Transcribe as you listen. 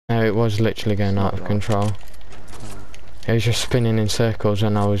No, it was literally going out of control. It was just spinning in circles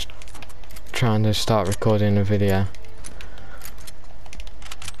and I was trying to start recording a video.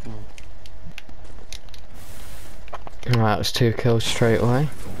 Right, that's 2 kills straight away.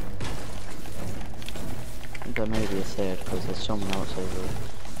 There may be a third because there's someone else over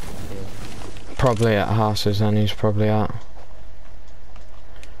here. Probably at houses then, he's probably at.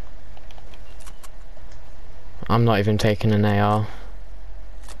 I'm not even taking an AR.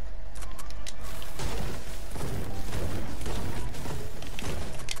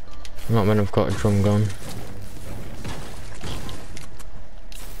 Not when I've got a drum gun.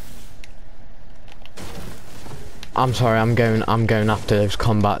 I'm sorry, I'm going after those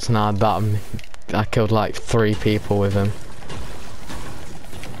combats now. I killed like 3 people with them.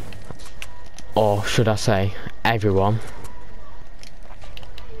 Or should I say, everyone.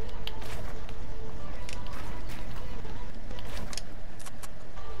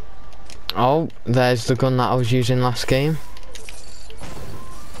 Oh, there's the gun that I was using last game.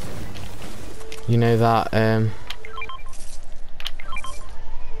 You know that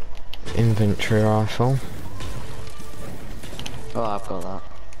inventory rifle? Oh, I've got that.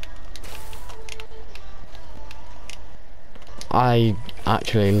 I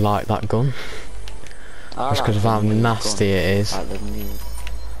actually like that gun. Just because of how nasty it is. Like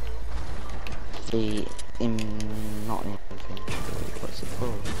not infantry, what's it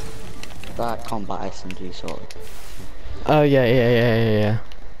called? That combat SMG sort of. Oh yeah.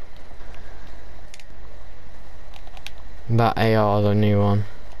 That AR, the new one.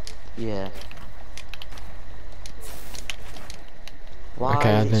 Yeah. Why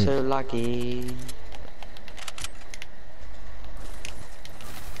okay, is it so laggy?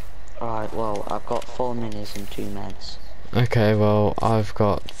 Alright, well, I've got 4 minis and 2 meds. Okay, well, I've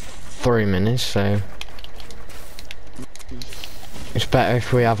got 3 minis, so... It's better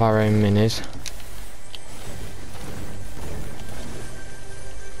if we have our own minis.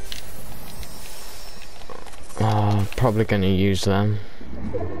 Oh, probably gonna use them.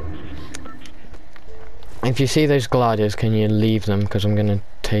 If you see those gliders, can you leave them? Because I'm gonna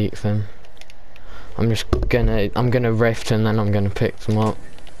take them. I'm gonna rift and then I'm gonna pick them up.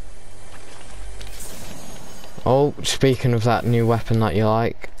 Oh, speaking of that new weapon that you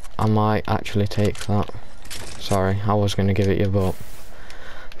like, I might actually take that. Sorry, I was gonna give it you, but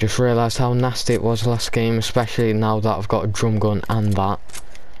just realised how nasty it was last game, especially now that I've got a drum gun and that.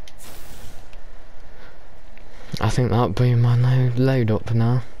 I think that'll be my load up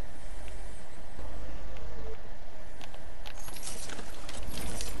now.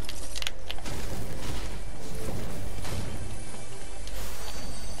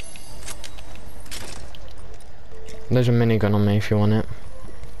 There's a minigun on me if you want it.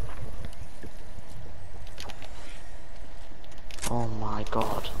 Oh my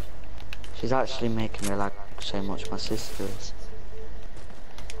god. She's actually making me like so much, my sister is.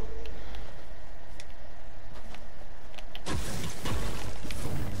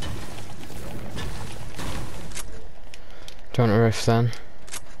 Do you want a rift then?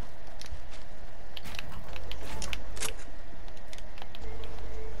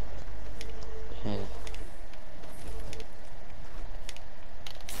 Yeah.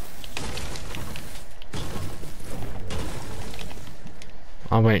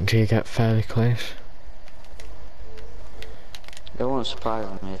 I'll wait until you get fairly close. It won't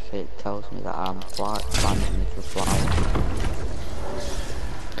surprise me if it tells me that I'm randomly for flying.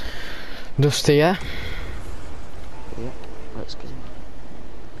 Dusty, yeah? Yeah, let's go.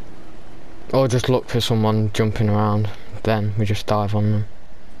 Or just look for someone jumping around, then we just dive on them.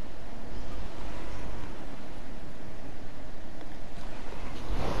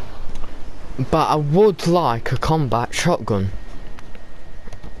 But I would like a combat shotgun.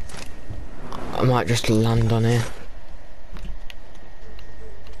 I might just land on here.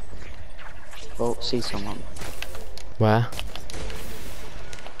 Oh, see someone. Where?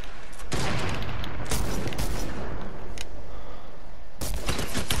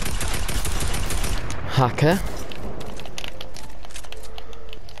 Hacker?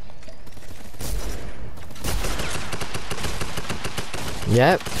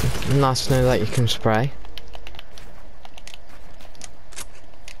 Yep, nice to know that you can spray.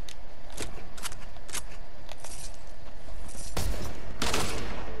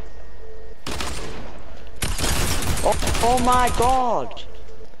 Oh my god!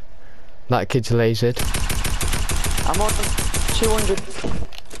 That kid's lasered. I'm on 200.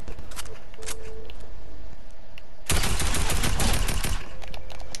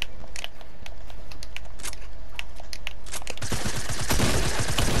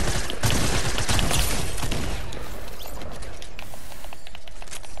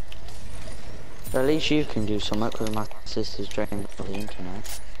 At least you can do something because my sister's drained the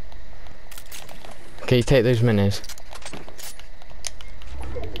internet. Can you take those minis?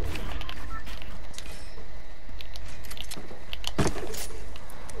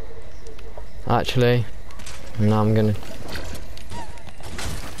 Actually, no, I'm gonna.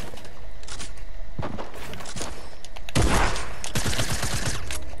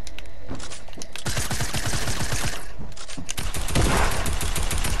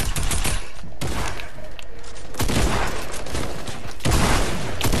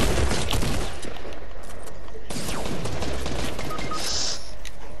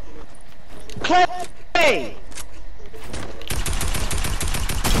 Hey!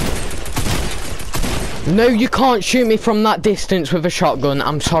 No, you can't shoot me from that distance with a shotgun.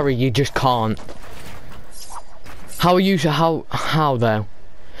 I'm sorry, you just can't. How are you? How though?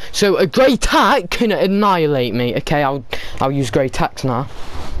 So a grey tack can annihilate me. Okay, I'll use grey tacks now.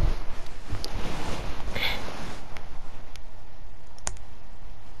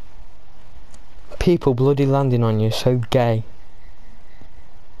 People bloody landing on you, so gay.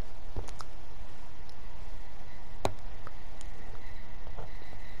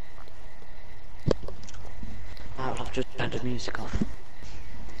 I've just had the music off.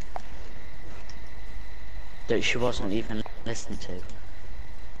 That she wasn't even listening to.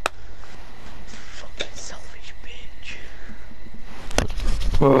 Fucking selfish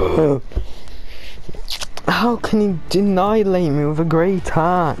bitch. How can he annihilate me with a grey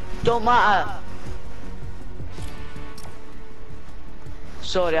tack? Don't matter.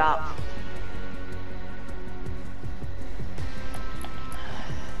 Sort it out.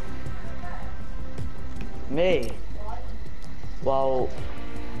 Me? Well,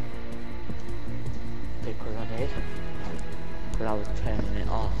 because I did. Because I was turning it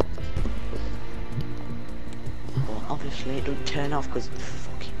off. Well, obviously it don't turn off because it's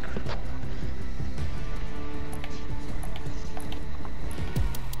fucking crap.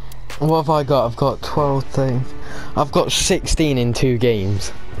 What have I got? I've got 12 things. I've got 16 in 2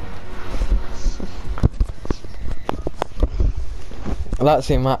 games.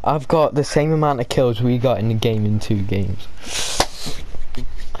 That's it, man. I've got the same amount of kills we got in the game in 2 games.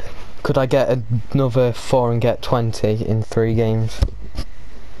 Could I get another 4 and get 20 in 3 games?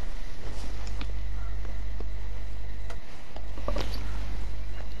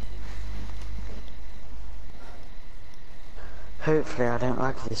 Hopefully I don't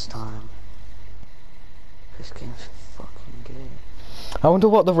lag this time. This game's fucking good. I wonder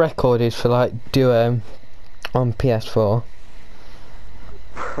what the record is for like duo on PS4.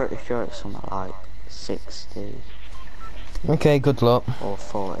 Pretty sure it's something like 60 Okay, good luck. or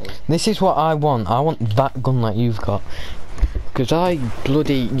 40. This is what I want. I want that gun that you've got. Because I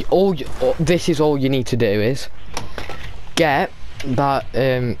bloody... this is all you need to do is... get that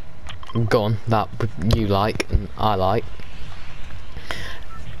gun that you like and I like.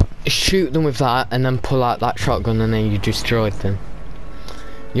 Shoot them with that and then pull out that shotgun and then you destroyed them.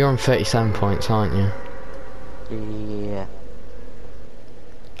 You're on 37 points, aren't you? Yeah.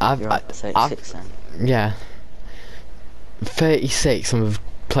 You're on 36 then? Yeah. 36 and we've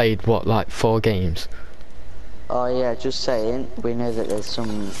played what, like 4 games? Oh yeah, just saying, we know that there's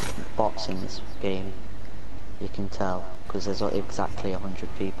some bots in this game. You can tell, because there's exactly 100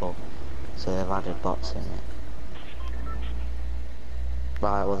 people. So they've added bots in it.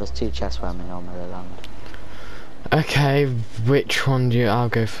 Right, well there's 2 chests where we normally land. Okay, which one do you... I'll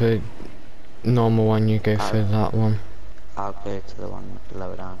go for normal one, you go for that one. I'll go to the one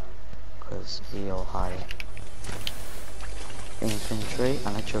lower down, because you're higher. Infantry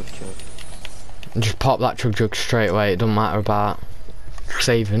and a chug jug. Just pop that chug jug straight away, it doesn't matter about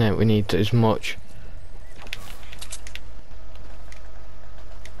saving it, we need as much.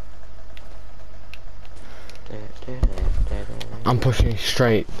 I'm pushing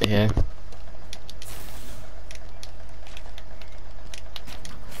straight here.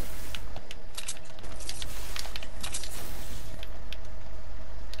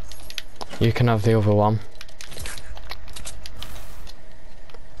 You can have the other one.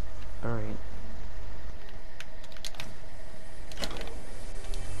 Alright.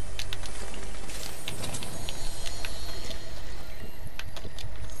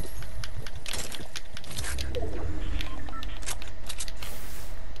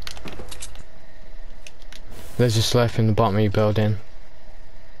 There's a slurp in the bottom of your building.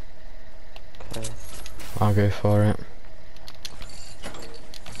 Okay. I'll go for it.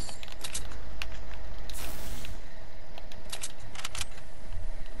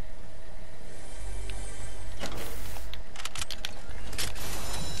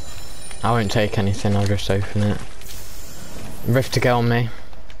 I won't take anything, I'll just open it. Rift to go on me.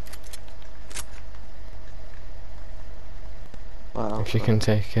 Well, if you can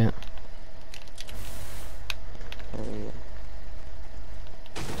take it. yeah.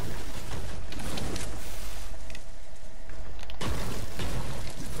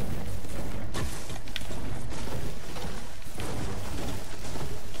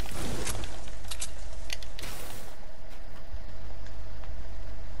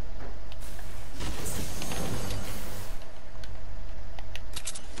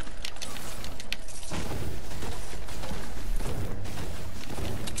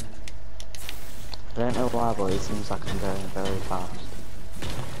 I don't know why, but it seems like I'm going very fast.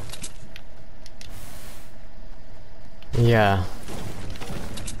 Yeah.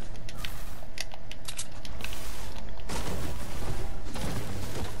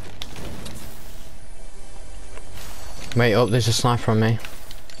 Wait up, there's a sniper on me.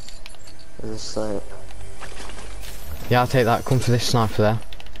 There's a slope. Yeah, I'll take that. Come for this sniper there.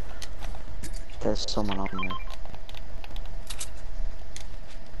 There's someone on me.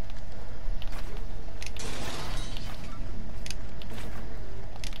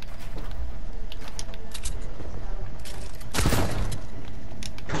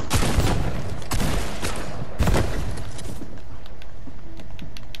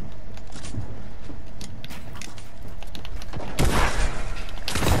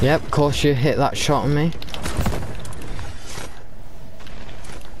 Yep, of course you hit that shot on me.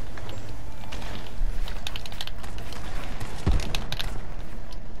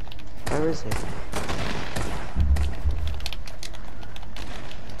 Where is he?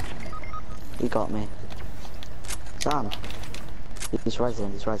 He got me. Sam! He's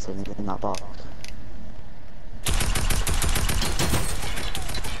resin, he's in that box.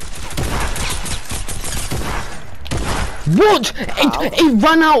 What? He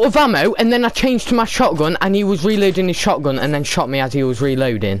ran out of ammo and then I changed to my shotgun and he was reloading his shotgun and then shot me as he was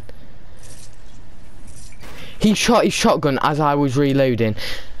reloading. He shot his shotgun as I was reloading.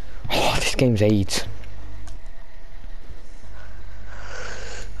 Oh, this game's AIDS.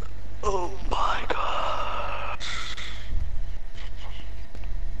 Oh my god.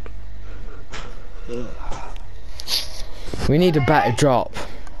 We need a better drop.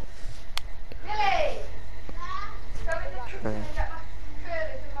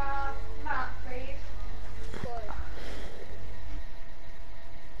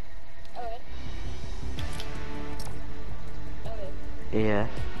 Yeah.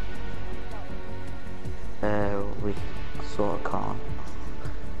 We sort of can't.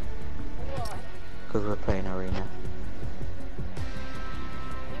 Because we're playing arena.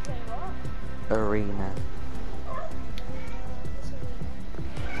 Arena.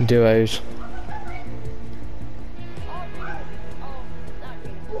 Duos.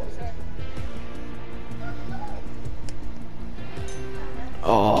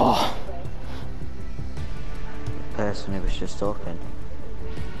 Oh. The person who was just talking.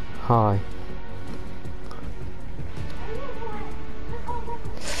 Hi.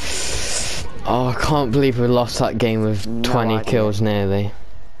 Oh, I can't believe we lost that game with 20 idea. kills nearly.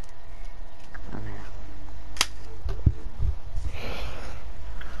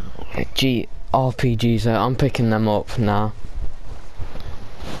 Gee, RPGs though, I'm picking them up now.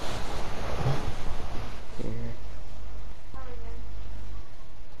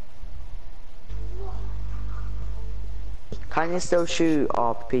 Can you still shoot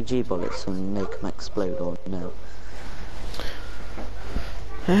RPG bullets and make them explode or no?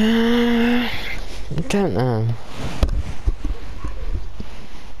 I don't know.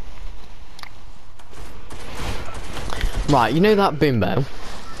 Right, you know that bimbo?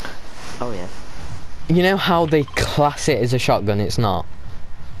 Oh yeah. You know how they class it as a shotgun? It's not.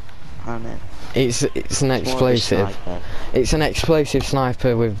 I know. It's an explosive. It's an explosive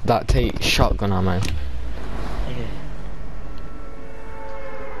sniper with that shotgun ammo. Yeah.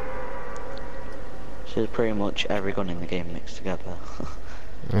 So it's pretty much every gun in the game mixed together.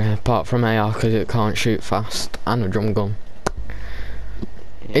 Yeah, apart from AR because it can't shoot fast, and a drum gun.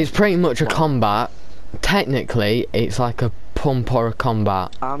 Yeah. It's pretty much a combat. Technically, it's like a pump or a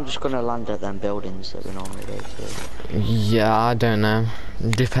combat. I'm just gonna land at them buildings that we normally go to. Yeah, I don't know.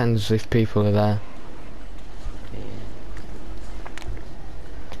 Depends if people are there. Yeah.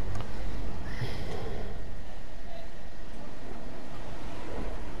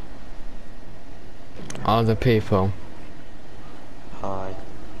 Other people. Hi.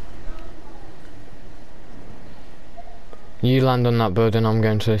 You land on that building, I'm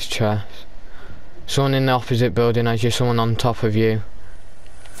going to this chest. Someone in the opposite building has you, someone on top of you.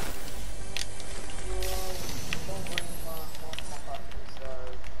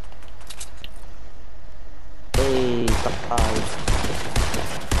 Hey, bye.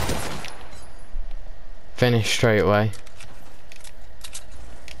 Finish straight away.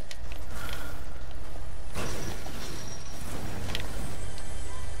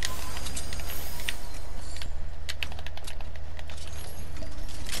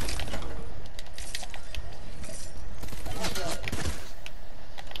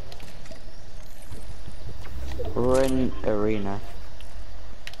 in arena.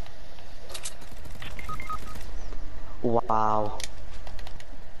 Wow.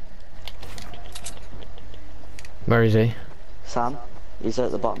 Where is he? Sam, he's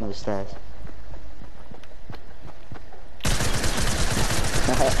at the bottom of the stairs.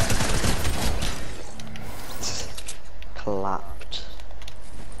 Clapped.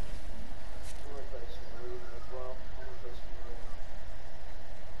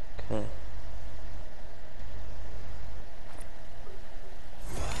 Okay.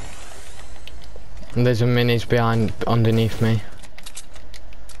 And there's a minis behind, underneath me.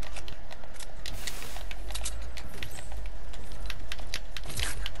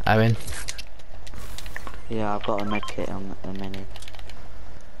 Owen. Yeah, I've got a med kit on a mini.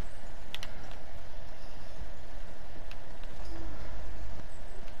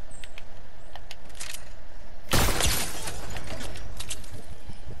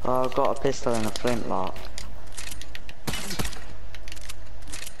 Oh, I've got a pistol and a flintlock.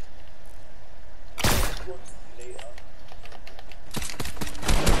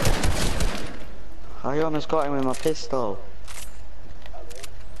 I almost got him with my pistol.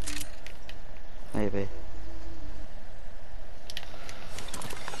 Maybe.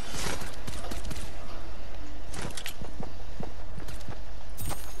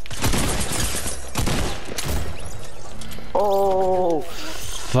 Oh!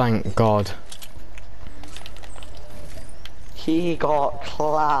 Thank God. He got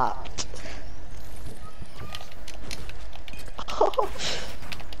clapped.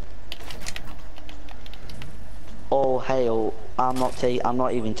 Oh hell! I'm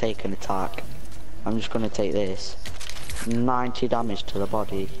not even taking attack. I'm just gonna take this. 90 damage to the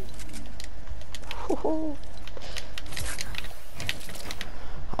body.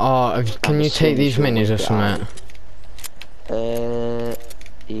 Oh, can you take these minis or something?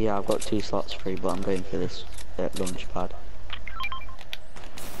 Yeah, I've got 2 slots free, but I'm going for this launch pad.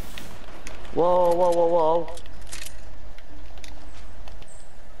 Whoa, whoa, whoa, whoa!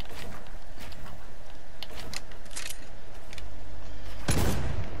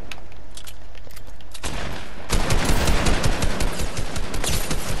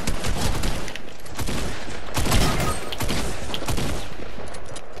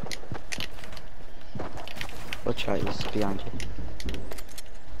 Watch out, he's behind you.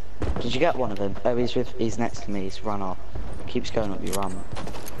 Did you get one of them? Oh, he's next to me, he's run off. Keeps going up your ramp.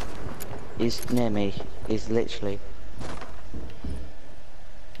 He's near me, he's literally...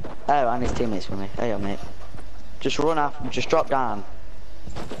 Oh, and his teammates with me. Hey, mate. Just run off, just drop down.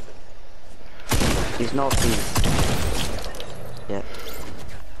 He's northeast. Yeah.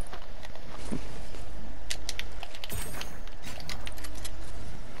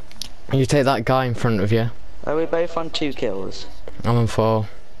 You take that guy in front of you. Are we both on 2 kills? I'm on 4.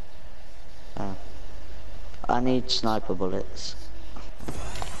 Oh. I need sniper bullets.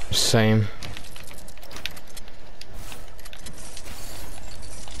 Same.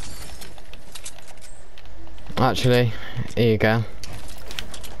 Actually, here you go.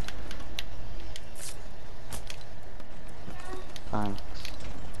 Thanks.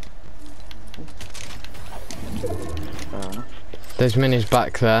 Fair enough. There's minis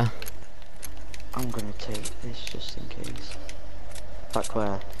back there. I'm gonna take this just in case. Back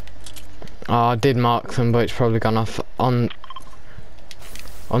where? Oh, I did mark them, but it's probably gone off on...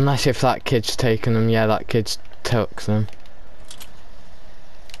 Unless if that kid's taken them, yeah, that kid's took them.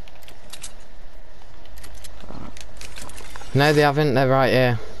 No, they haven't, they're right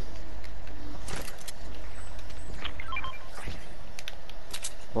here.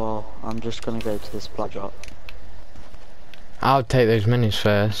 Well, I'm just gonna go to the supply drop. I'll take those minis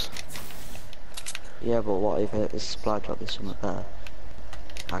first. Yeah, but what if the supply drop is somewhere there?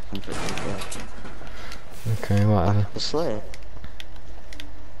 I can just go. Okay, whatever. The slip?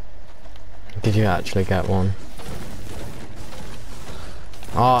 Did you actually get one?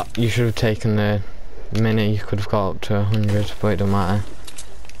 Oh, you should have taken the mini, you could have got up to 100, but it don't matter.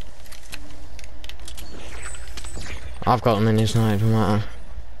 I've got the minis now, it don't matter.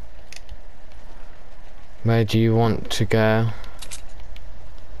 Where do you want to go?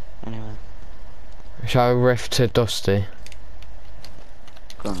 Anyway. Shall I rift to Dusty?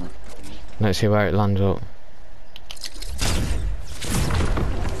 Go on then. Let's see where it lands up.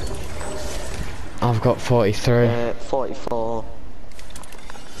 I've got 43. 44.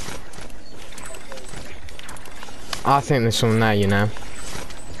 I think there's someone there, you know.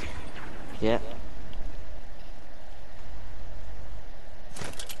 Yeah.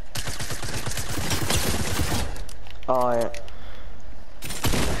 Oh, yeah.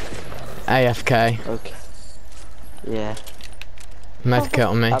 AFK. Okay. Yeah. Medkit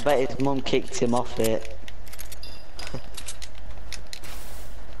on me. I bet his mum kicked him off it.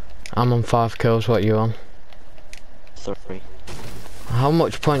 I'm on 5 kills, what are you on? 3. How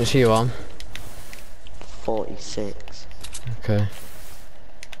much points are you on? 46. Okay.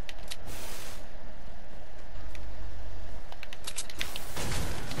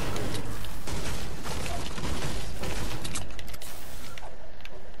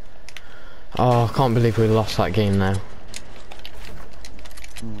 Oh, I can't believe we lost that game now.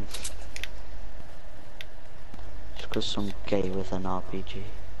 Just because some gay with an RPG.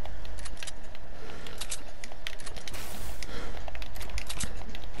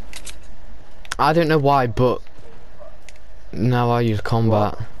 I don't know why, but now I use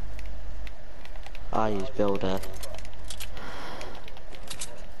combat. What? I use builder.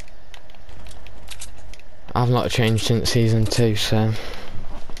 I've not changed since season 2, so...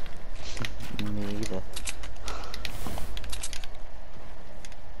 Me either.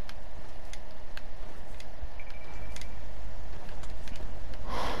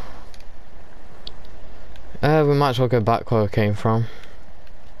 We might as well go back where we came from.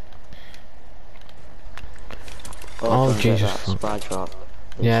 Oh, Jesus. That spy drop.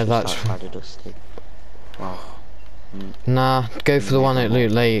 Yeah, that's... Dusty. Well, Nah, go for the one at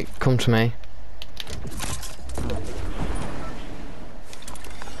Loot Lake. Come to me.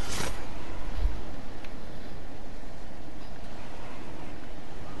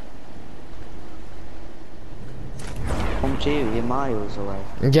 Come to you, you're miles away.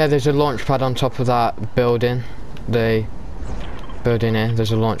 Yeah, there's a launch pad on top of that building. The building here,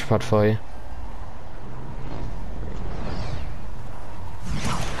 there's a launch pad for you.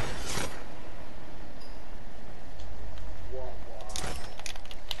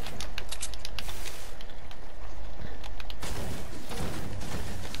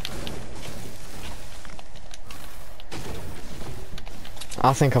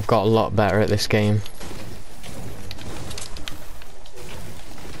 I think I've got a lot better at this game.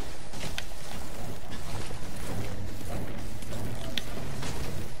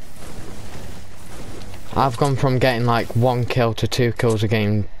 I've gone from getting like 1 kill to 2 kills a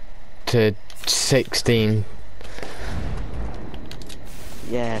game to 16.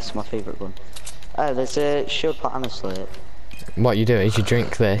 Yeah, it's my favourite one. Oh, there's a shield pot and a slurp. What you do is you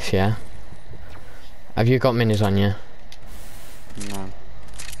drink this, yeah? Have you got minis on you? No.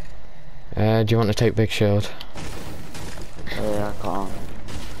 Do you want to take big shield? Yeah, I can't.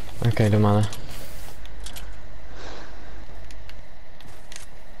 Okay, don't matter.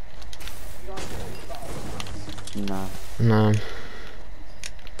 No. No.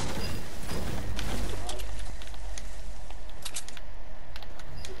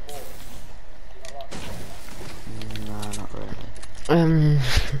 No, not really.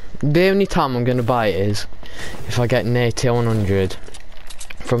 The only time I'm gonna buy it is if I get near tier 100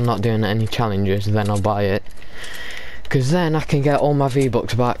 from not doing any challenges, then I'll buy it. Cause then I can get all my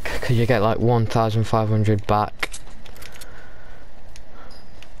V-Bucks back, cause you get like 1,500 back.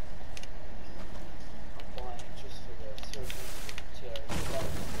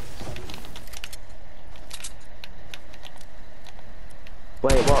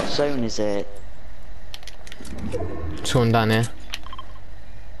 Wait, what zone is it? It's one down here.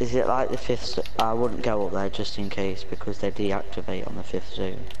 Is it like the 5th? I wouldn't go up there just in case because they deactivate on the 5th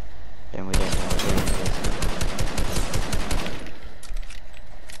zone. Then we don't know what zone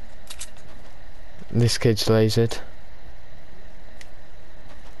it is. This kid's lasered.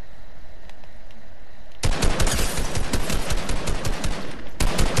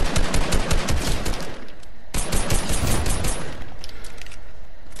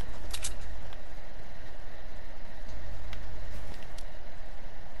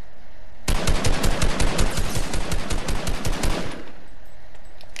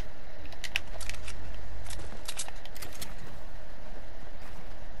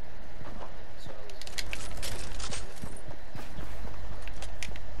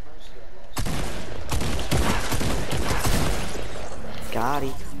 Got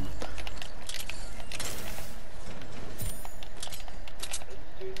it.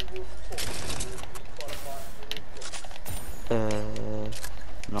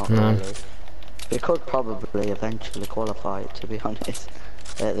 Not No. really. We could probably eventually qualify, to be honest,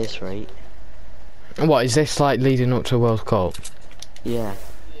 at this rate. What, is this like leading up to a World Cup? Yeah,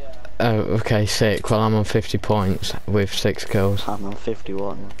 Oh, okay, sick. Well, I'm on 50 points with 6 kills. I'm on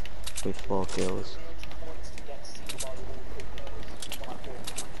 51 with 4 kills.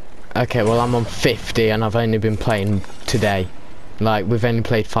 Okay, well, I'm on 50 and I've only been playing today. Like, we've only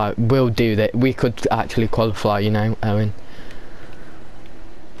played 5. We'll do that. We could actually qualify, you know, Owen.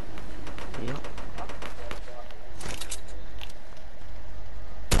 Yep.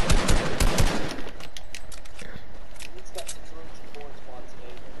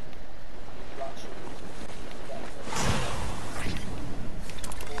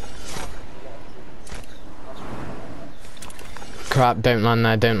 trap. Don't land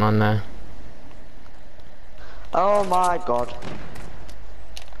there. Don't land there. Oh my god.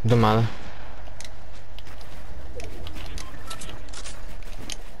 Doesn't matter.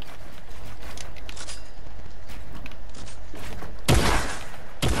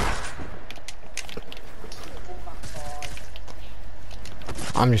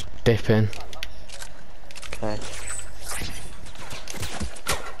 I'm just dipping. Okay.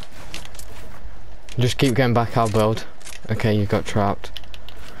 Just keep going back, I'll build. Okay, you got trapped.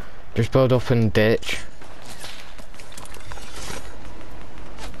 Just build up and ditch.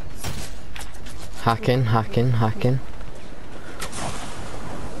 Hacking, hacking, hacking.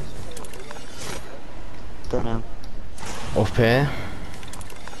 Don't know. Up here.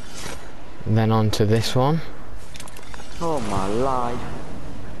 And then on to this one. Oh my life.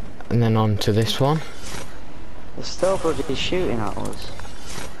 And then on to this one. They're still bloody shooting at us.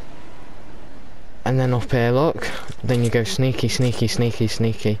 And then up here, look. Then you go sneaky, sneaky, sneaky,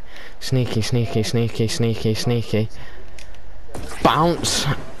 sneaky. Sneaky, sneaky, sneaky, sneaky, sneaky. Bounce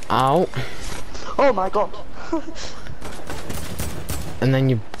out. Oh my god. And then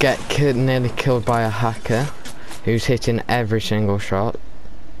you get nearly killed by a hacker who's hitting every single shot.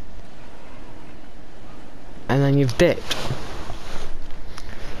 And then you've dipped.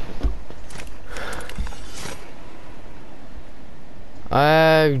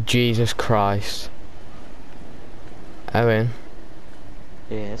 Oh, Jesus Christ. Owen,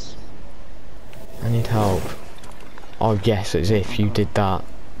 Yes. I need help. Oh yes, as if you did that.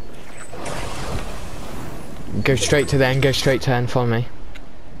 Go straight to the end, go straight to end, follow me.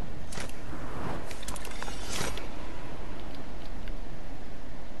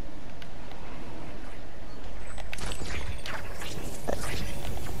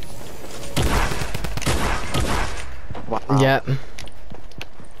 Wow. Yep.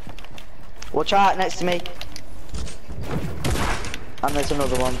 Watch out next to me. And there's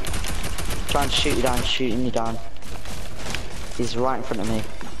another one. Trying to shoot you down, shooting you down. He's right in front of me.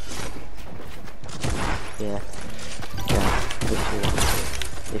 Yeah. Yeah.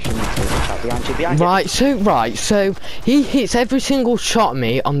 If you need to, watch out behind you, behind you. Right, so he hits every single shot at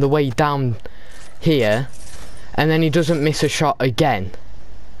me on the way down here, and then he doesn't miss a shot again.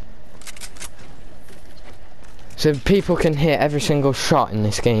 So people can hit every single shot in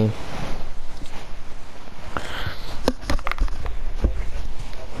this game.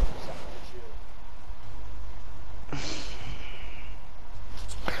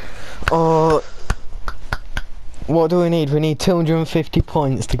 Oh, what do we need? We need 250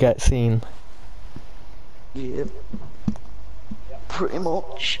 points to get seen. Yeah. Pretty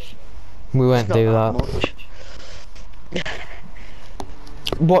much. We won't Not do that. much.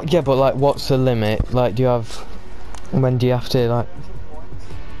 What? Yeah, but like, what's the limit? Like, do you have? When do you have to like?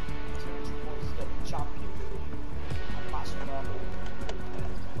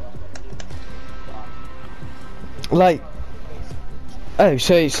 Like, oh,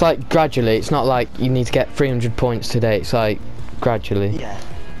 so it's like gradually. It's not like you need to get 300 points today. It's like gradually. Yeah.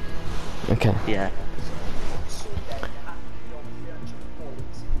 Okay. Yeah.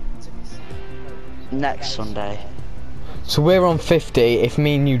 Next Sunday. So we're on 50. If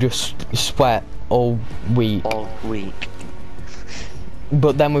me and you just sweat all week. All week.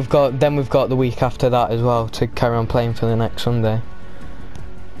 But then we've got the week after that as well to carry on playing for the next Sunday.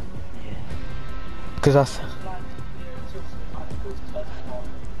 Yeah. Because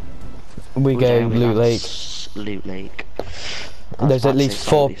we go Loot Lake. Loot Lake. There's at least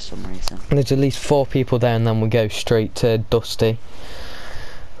four. There's at least 4 people there, and then we go straight to Dusty.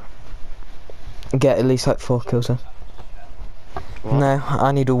 Get at least like 4 kills in. What? No,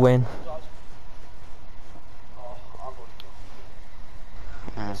 I need a win.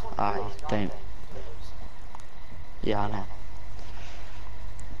 I don't. Yeah, I know.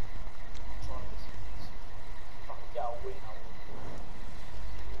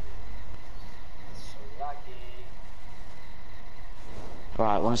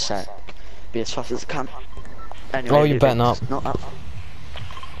 Right, one sec. Be as fast as I can. Anyway, Oh, you better not. Not up.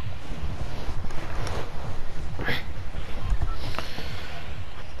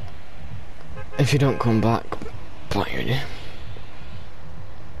 If you don't come back, play you.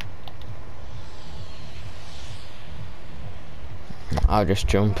 I'll just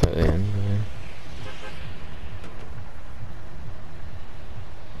jump at the end of it.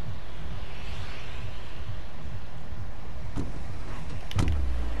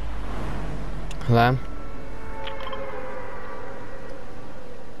 Hello?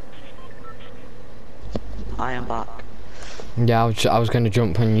 I am back. Yeah, I was going to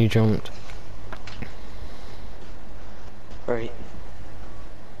jump when you jumped. Right.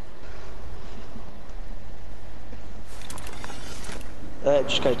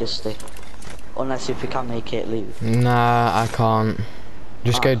 just go Dusty. Unless if you can make it leave. Nah, I can't.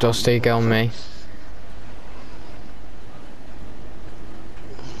 Just go I can't Dusty, either, go on so- me.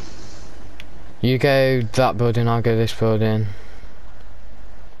 You go that building, I'll go this building.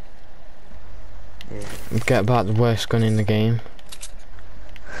 Yeah. Get about the worst gun in the game.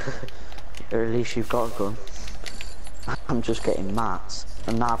 Or at least you've got a gun. I'm just getting mats.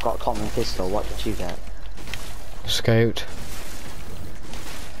 And now I've got a common pistol. What did you get? Scoped.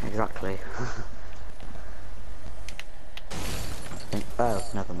 Exactly. Oh,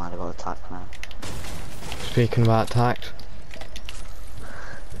 never mind. I got attacked now. Speaking about tact.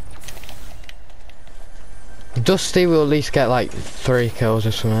 Dusty will at least get like 3 kills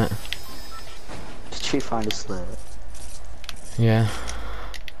or something. Did you find a slurp? Yeah.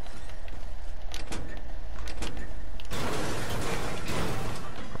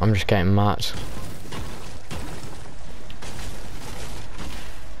 I'm just getting mats.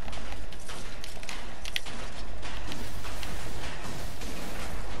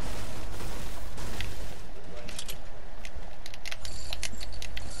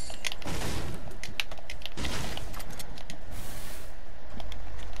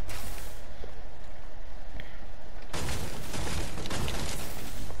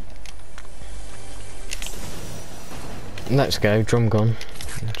 Let's go, drum gun.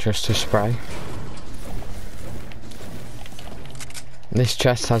 Just to spray. This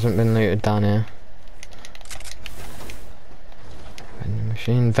chest hasn't been looted down here.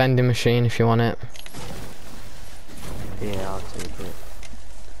 Vending machine if you want it. Yeah, I'll take it.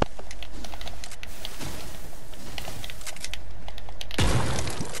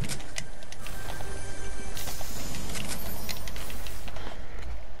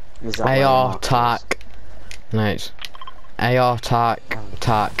 Is that where your AR mark is? tac. No, it's AR tac,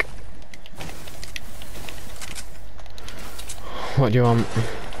 tac. What do you want?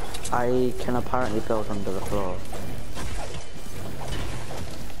 I can apparently build under the floor.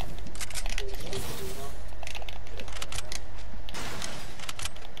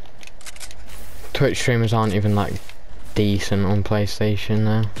 Twitch streamers aren't even like decent on PlayStation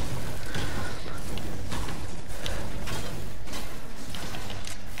now.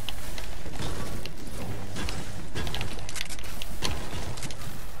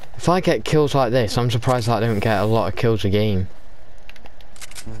 If I get kills like this, I'm surprised that I don't get a lot of kills a game.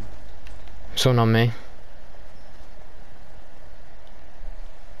 Someone on me.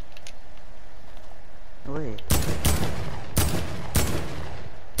 Wait.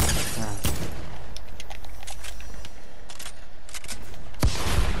 Yeah.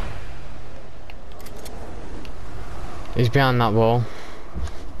 He's behind that wall.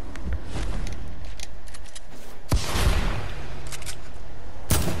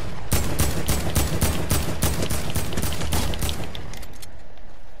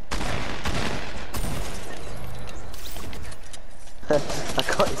 I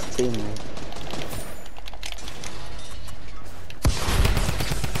got his teammate.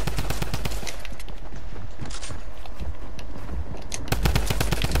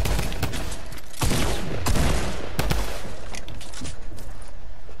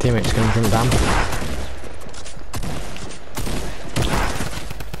 Teammate's gonna jump down.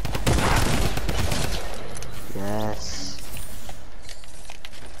 Yes.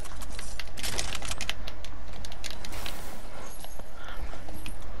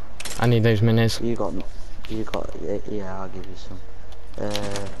 I need those minis. You got, yeah, I'll give you some.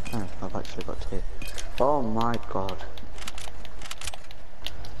 Oh, I've actually got 2. Oh my god.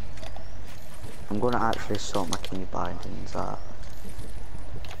 I'm gonna actually sort my key bindings out.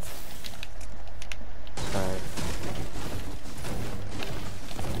 So,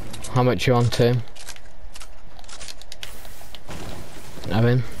 How much you on to?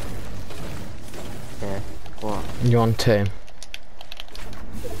 Evan? yeah, what? You on 2?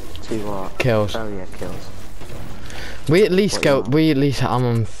 2 what? Kills. Oh yeah, kills. We at least What go, you want? we at least, I'm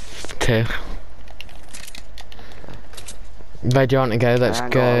on 2. Where do you want to go? Let's I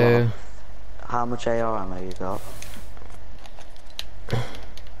ain't got a go. lot. How much AR ammo you got?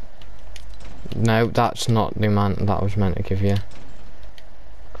 No, that's not the amount that I was meant to give you.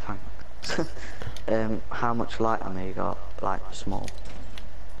 Thanks. How much light ammo you got? Like, small?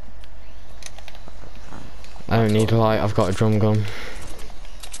 I don't need a light, I've got a drum gun.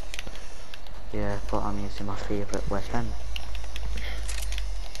 Yeah, but I'm using my favourite weapon.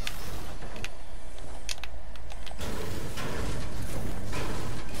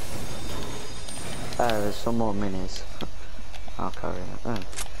 Oh, there's some more minis. I'll carry them. Oh.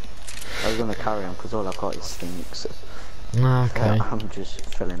 I was gonna carry them because all I've got is stinks. Okay. I'm just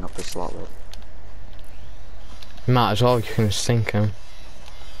filling up a slot with. Might as well, you can sink him.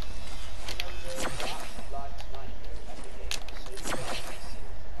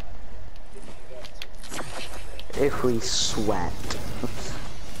 If we sweat.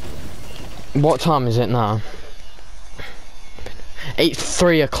 What time is it now? It's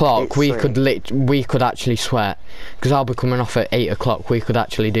 3 o'clock. It's We 3. we could actually sweat, because I'll be coming off at 8 o'clock. We could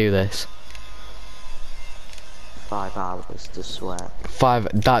actually do this. 5 hours to sweat. 5.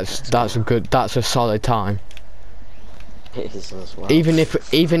 That's a good. That's a solid time. It is as well. Even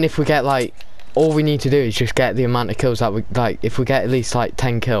if we get like, all we need to do is just get the amount of kills that we like. If we get at least like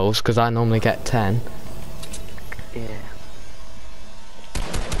 10 kills, because I normally get 10. Yeah.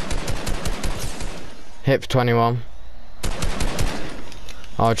 Hit for 21.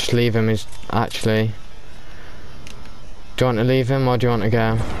 I'll just leave him. Is actually. Do you want to leave him or do you want to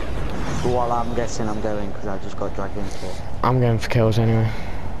go? Well, I'm guessing I'm going because I just got dragged into it. I'm going for kills anyway.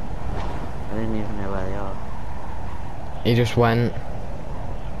 I didn't even know where they are. He just went.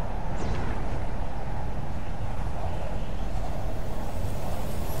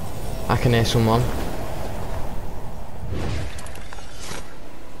 I can hear someone.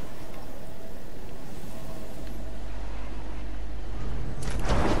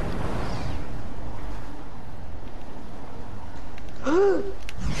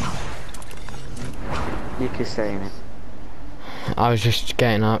 You keep saying it. I was just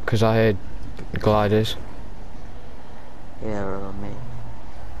getting up because I heard gliders. Yeah, or on me.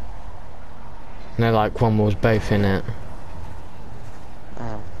 No, like one was both in it.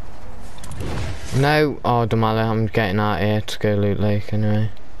 No, oh Damali, I'm getting out here to go loot lake anyway.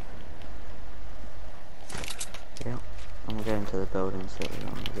 Yeah, I'm going to the buildings that we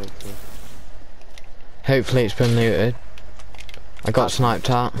want to go to. Hopefully it's been looted. I got sniped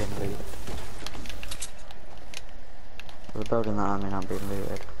at. Been looted. The building that I'm in, I've been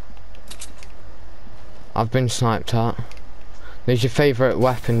looted. I've been sniped at. There's your favourite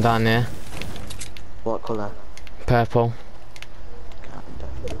weapon down here. What colour? Purple.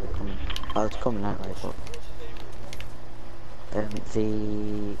 Oh, it's coming that way, but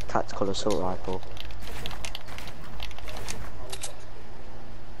the tactical assault rifle.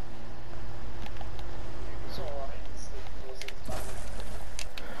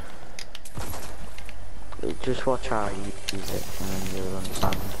 Just watch how you use it and then you'll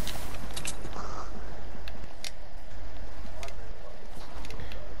understand.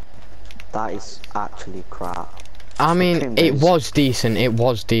 That is actually crap. I mean, it was decent, it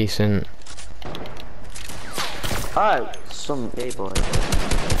was decent. Oh, some boy.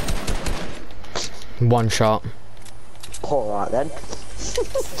 One shot. Alright then.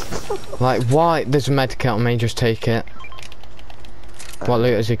 Like, why? There's a medkit on me, just take it. What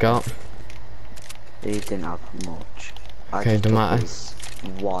loot has he got? He didn't have much. Okay, don't matter.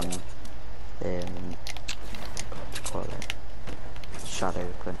 One, what do you call it? Shadow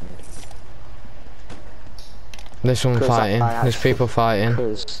grenade. There's someone fighting. There's people fighting.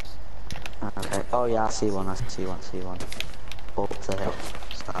 Okay. Oh yeah, I see one. I see one. Up the hill.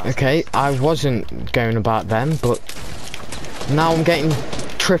 Okay, I wasn't going about them, but now I'm getting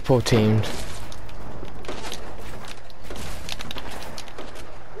triple teamed.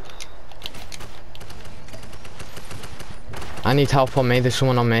 I need help on me. There's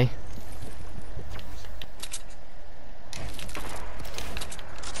someone on me.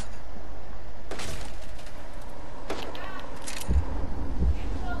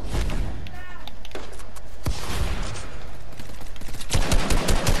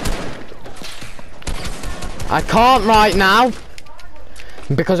 I can't right now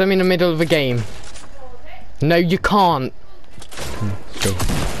because I'm in the middle of a game. No, you can't.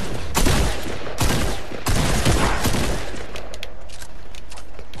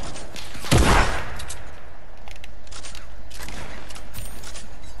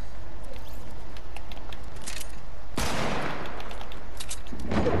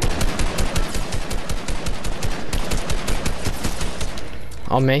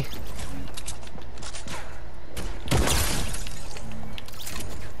 On me.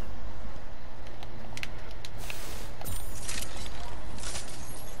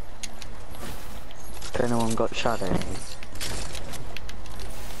 Anyone got shadow?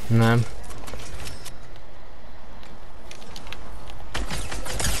 No.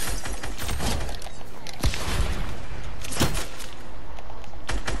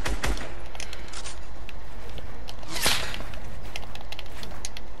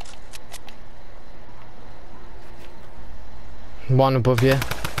 One above you.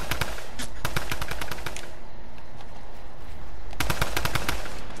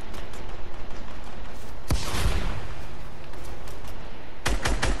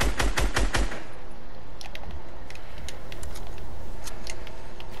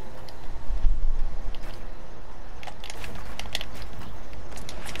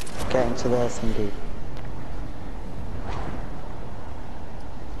 Get into there, Cindy.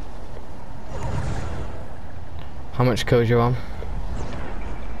 How much kills you on?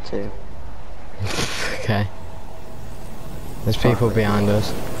 2. Okay. There's people behind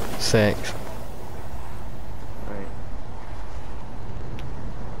us. 6. Right.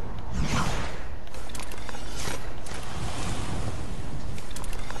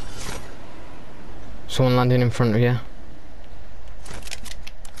 Someone landing in front of you.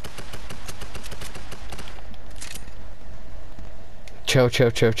 Chill,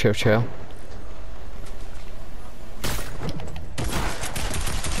 chill, chill, chill, chill.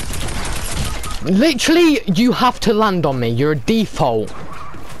 Literally, you have to land on me. You're a default.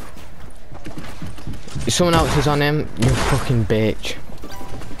 Someone else is on him. You fucking bitch.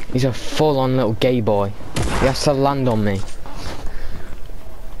 He's a full-on little gay boy. He has to land on me.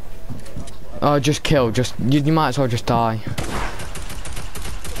 Oh, just kill. Just you might as well just die.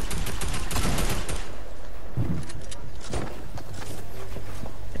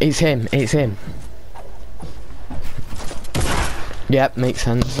 It's him. It's him. Yep, makes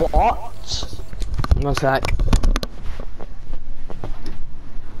sense. What? 1 sec.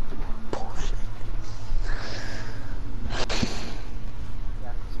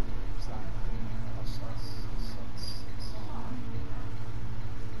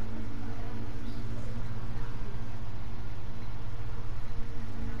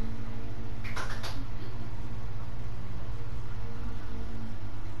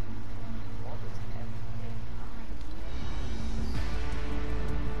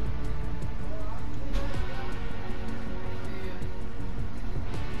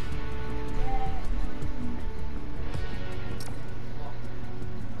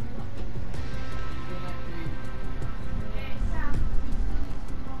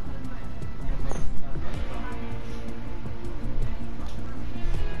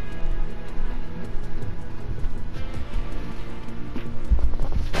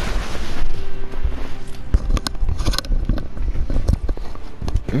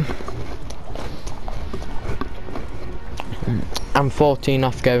 I'm 14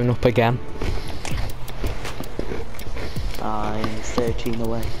 off going up again. I'm 13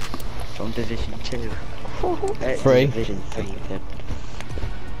 away from Division 2. 3. Division 3 then.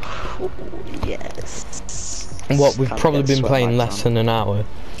 Yes. What, we've Can't probably get been sweat playing marks less on. than an hour.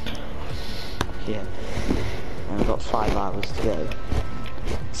 Yeah. And I've got 5 hours to go.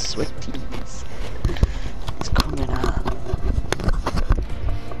 Sweaties. It's coming out.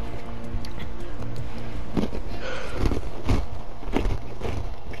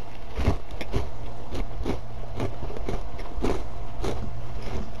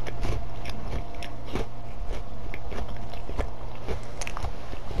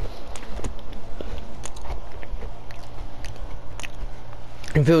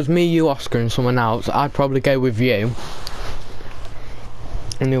 If it was me, you, Oscar, and someone else, I'd probably go with you.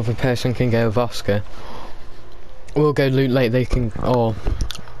 And the other person can go with Oscar. We'll go loot lake, they can, or,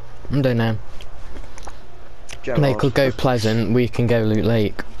 I don't know. They could go Pleasant, we can go loot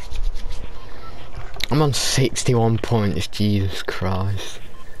lake. I'm on 61 points, Jesus Christ.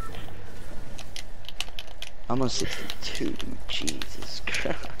 I'm on 62, Jesus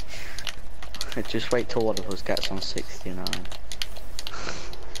Christ. Just wait till one of us gets on 69.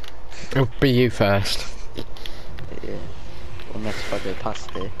 It'll be you first. Yeah. Unless if I go past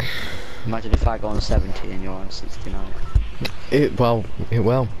it. Imagine if I go on 70 and you're on 69. It will.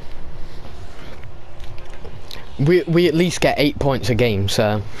 We at least get 8 points a game,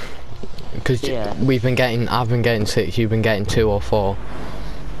 so because Yeah. I've been getting 6, you've been getting 2 or 4,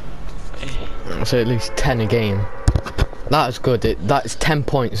 so at least 10 a game. That's good. That's 10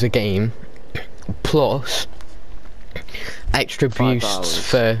 points a game, plus extra 5 boosts hours.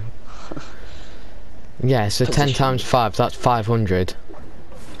 for. Yeah, so 10 Position. times 5, that's 500.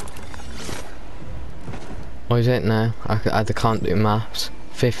 What is it now? I can't do maths.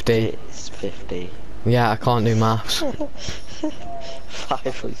 50. It's 50. Yeah, I can't do maths.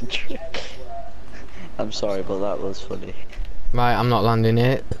 500. I'm sorry, but that was funny. Right, I'm not landing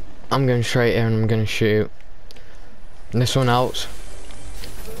it. I'm going straight here and I'm going to shoot. And this one else.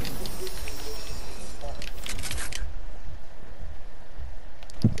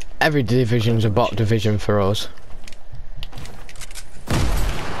 Every division's a bot division for us.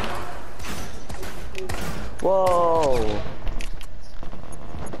 Whoa!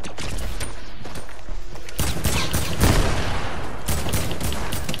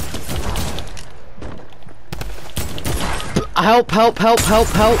 Help, help, help, help,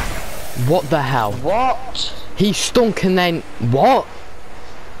 help! What the hell? What? He stunk and then what?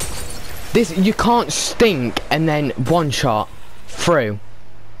 This, you can't stink and then one shot through.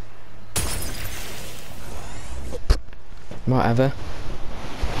 Whatever.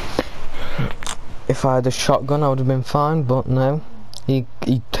 If I had a shotgun, I would have been fine, but no. He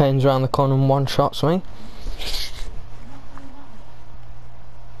turns around the corner and one-shots me.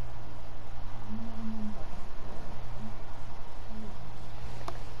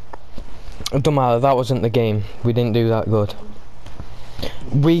 It don't matter, that wasn't the game. We didn't do that good.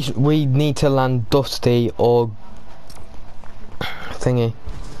 We need to land Dusty or thingy.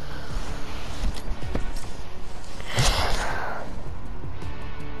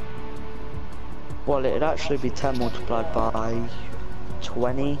 Well, it'd actually be 10 multiplied by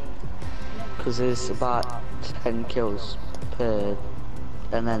 20, because there's about 10 kills per,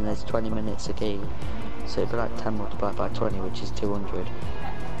 and then there's 20 minutes a game. So it'd be like 10 multiplied by 20, which is 200.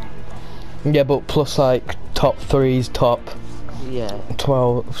 Yeah, but plus like top 3s, top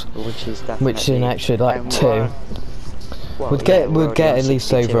 12s, which is an extra like 2. We'd get at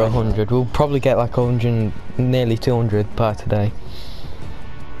least over 100. We'll probably get like 100, nearly 200 by today.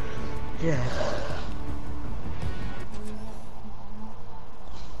 Yeah.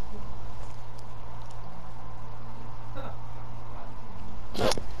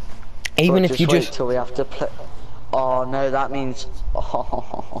 Even if you wait just till we have to play. Oh no, that means.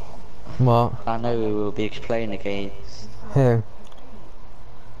 Oh, what? I know who we'll be playing against. Who?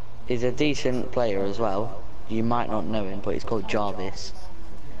 He's a decent player as well. You might not know him, but he's called Jarvis.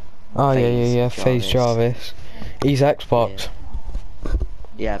 Oh yeah, FaZe Jarvis. He's Xbox.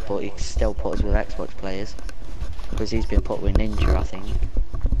 Yeah, but he still puts with Xbox players because he's been put with Ninja, I think.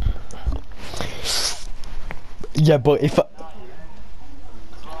 Yeah, but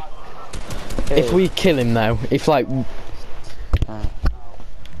if we kill him though, if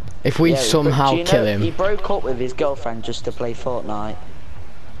we somehow kill him. He broke up with his girlfriend just to play Fortnite.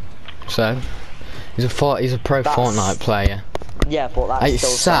 So he's a pro Fortnite player. Yeah, but that's it's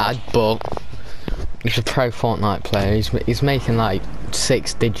still sad, but he's a pro Fortnite player. He's making like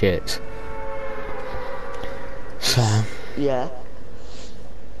 6 digits. So yeah.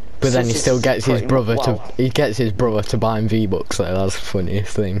 But then he still gets his brother to buy him V-Bucks, so that's the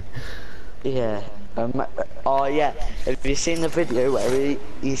funniest thing. Yeah. Oh yeah. Have you seen the video where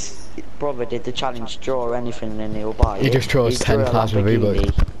his brother did the challenge, draw anything and he'll buy it? He just draws 10,000 V-Bucks.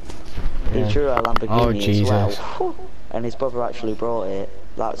 Yeah. He drew a Lamborghini as well. And his brother actually brought it.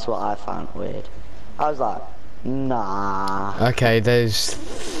 That's what I found weird. I was like, nah. Okay, there's...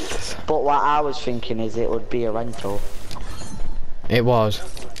 But what I was thinking is it would be a rental. It was.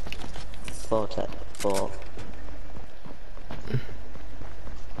 For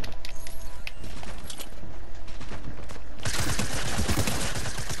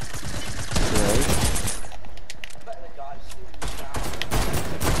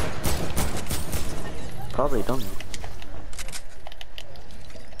probably done.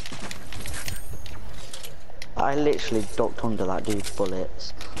 I literally ducked under that dude's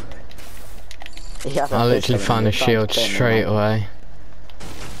bullets. I literally found a shield straight away.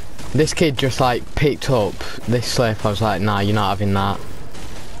 This kid just like picked up this slip. I was like, nah, you're not having that.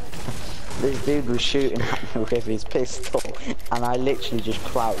 This dude was shooting at me with his pistol, and I literally just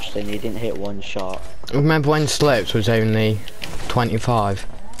crouched and he didn't hit one shot. Remember when slips was only 25?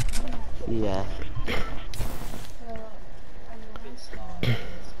 Yeah.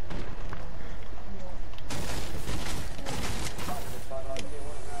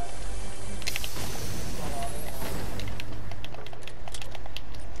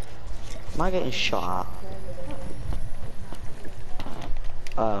 Am I getting shot at?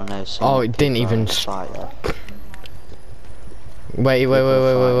 Oh no, oh, it didn't even fight Wait. I'm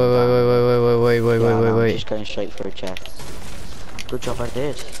just going straight for a chest. Good job I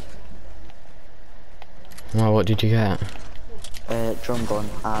did. Well, what did you get? Drum gun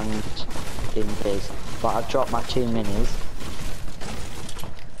and in his. But I've dropped my 2 minis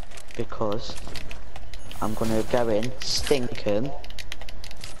because I'm gonna go in, stink 'em,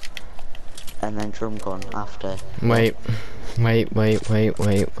 and then drum gun after. Wait,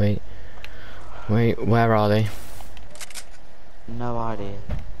 where are they? No idea.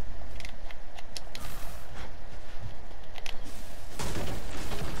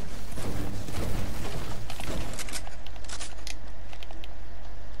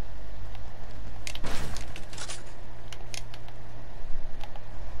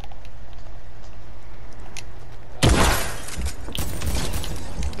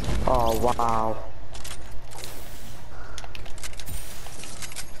 Oh wow.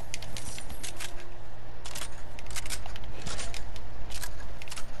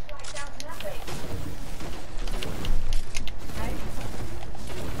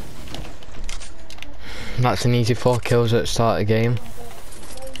 That's an easy 4 kills at the start of the game.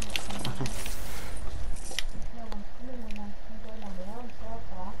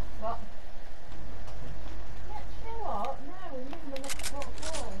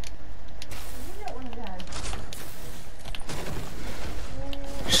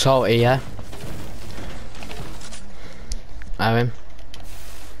 Salty, yeah? Owen?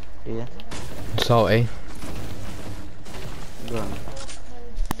 Yeah. Salty. Go on.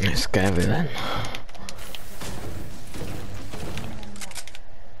 Let's go over then.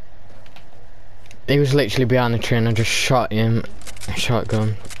 He was literally behind the tree and I just shot him.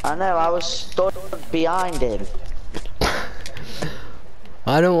 Shotgun. I know, I was stood behind him.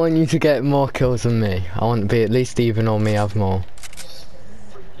 I don't want you to get more kills than me. I want to be at least even or me have more.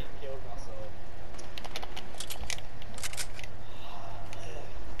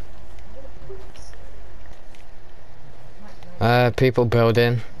 People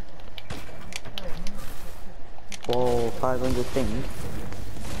building. Whoa, 500 thing.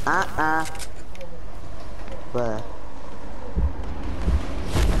 Where?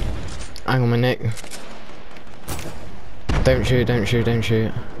 Hang on my neck. Don't shoot, don't shoot, don't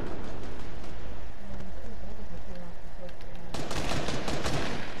shoot.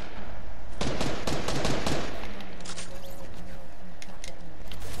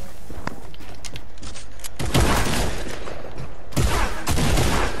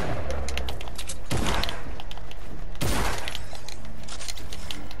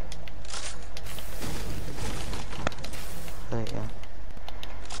 There you go.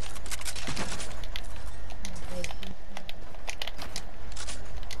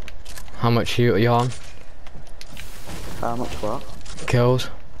 How much you on? How much what? Kills?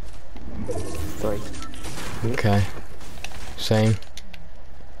 3. Okay. Same.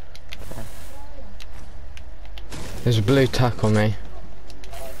 Okay. There's a blue tack on me.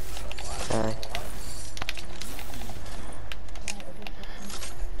 Okay.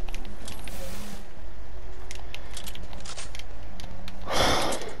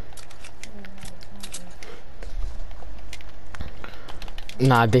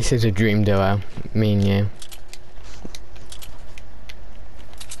 Nah, this is a dream duo. Me and you.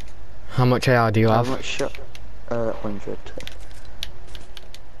 How much AR do you have? How much shot? 100.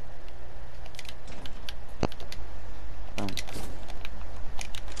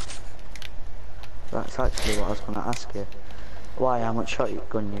 That's actually what I was going to ask you. Why, how much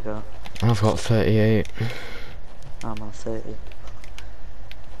shotgun you got? I've got 38. I'm on 30.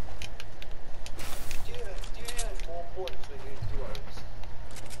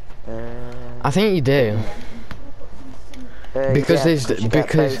 I think you do. Because yeah, there's you get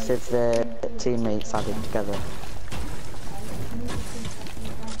because both of the teammates added together.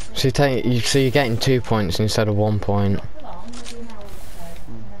 so you're getting 2 points instead of 1 point.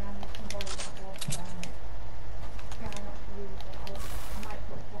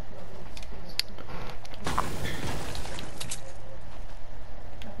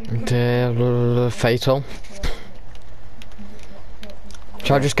 Fatal.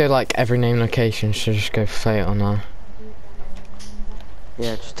 Shall I just go like every name location? Should I just go fatal now?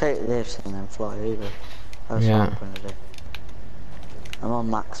 Yeah, just take this and then fly over. That's Yeah. what I'm gonna do. I'm on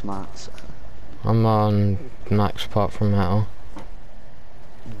max marks. I'm on max apart from metal.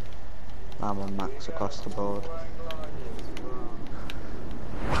 I'm on max across the board.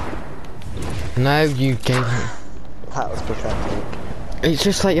 No, you gave me. That was pathetic. It's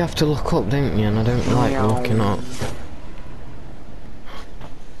just like you have to look up, don't you? And I don't like looking up.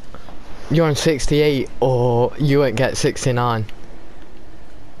 You're on 68 or you won't get 69.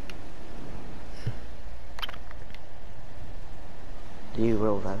 You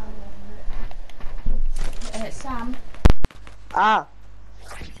will though. Sam. Ah!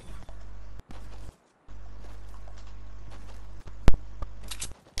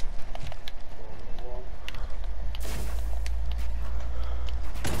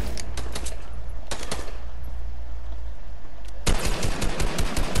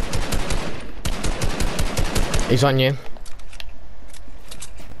 He's on you.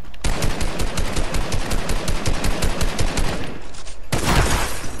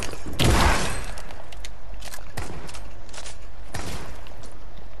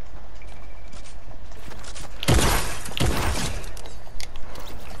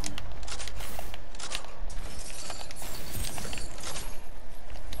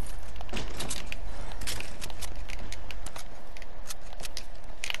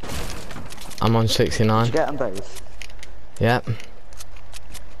 I'm on 69. Did you get them both? Yep.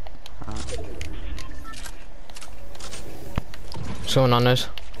 Someone on us.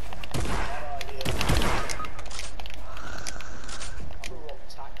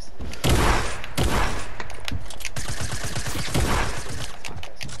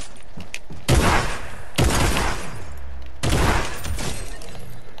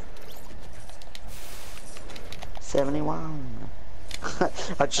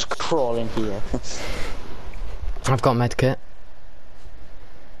 I just crawl in here. I've got medkit.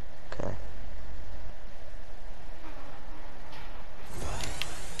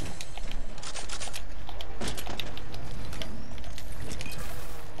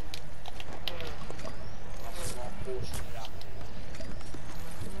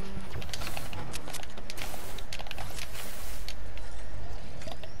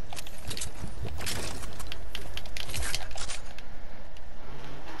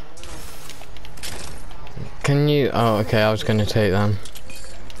 Can you? Oh, okay. I was gonna take them.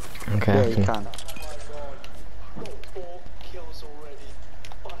 Okay. Yeah, I you can. can.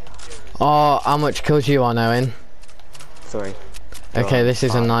 Oh, how much kills you on, Owen? 3. Okay, You're this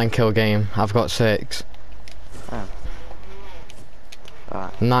is a 5. 9-kill game. I've got 6. Oh.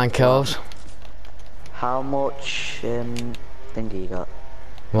 Right. 9 kills. How much thing do you got?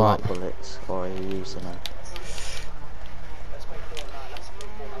 What? Light bullets, or are you using it?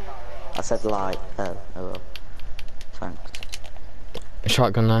 I said light. Oh, oh well. Thanks.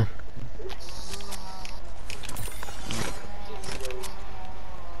 Shotgun there.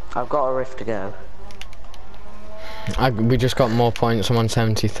 I've got a rift to go. We just got more points. I'm on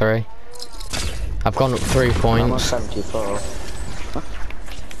 73. I've gone up 3 points. I'm on 74.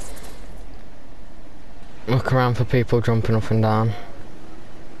 Look around for people jumping up and down.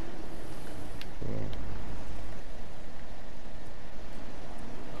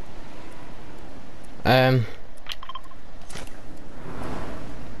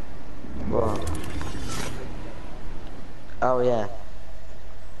 What? Oh yeah.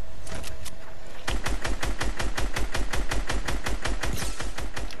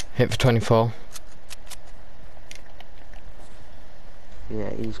 Hit for 24. Yeah,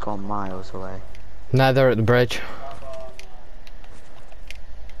 he's gone miles away. Now they're at the bridge.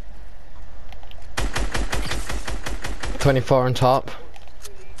 $24 on top.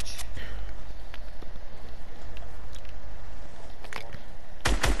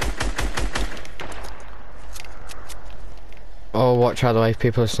 Oh, watch out the way,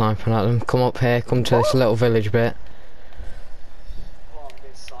 people are sniping at them. Come up here, come to this little village bit.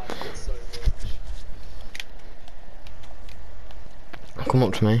 Come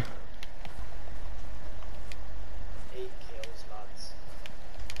up to me.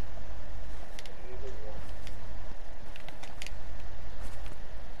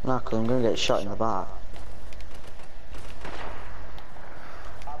 No, cause I'm gonna get shot in the back.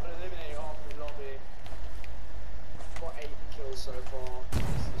 I've been eliminating half the lobby. Got 8 kills so far.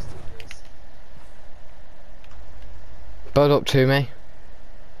 Let's do this. Build up to me.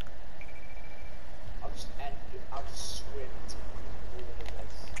 I've just swipped all of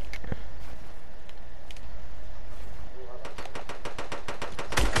this.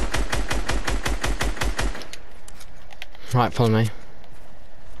 Right, follow me.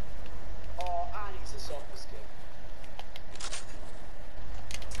 Oh, and he's a soccer skin.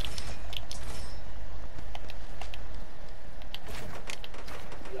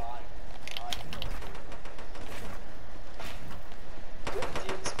 Yeah, I know. What do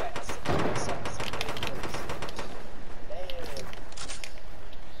you expect? Soccer skin.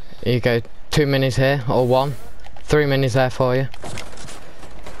 Here you go. 2 minis here, or 1. 3 minis there for you.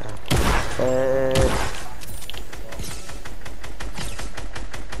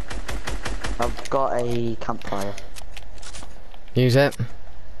 I've got a campfire. Use it.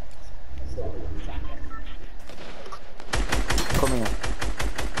 Come here.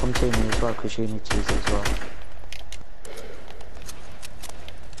 Come to me as well, because you need to use it as well.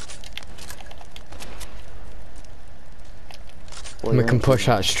 What We you can want push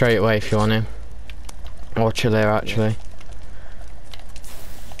to do? that straight away if you want to. Or chill here, actually.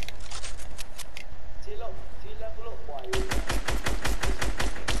 Do you level up while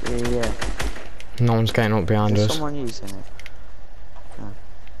you Yeah. No one's getting up behind There's us. someone using it.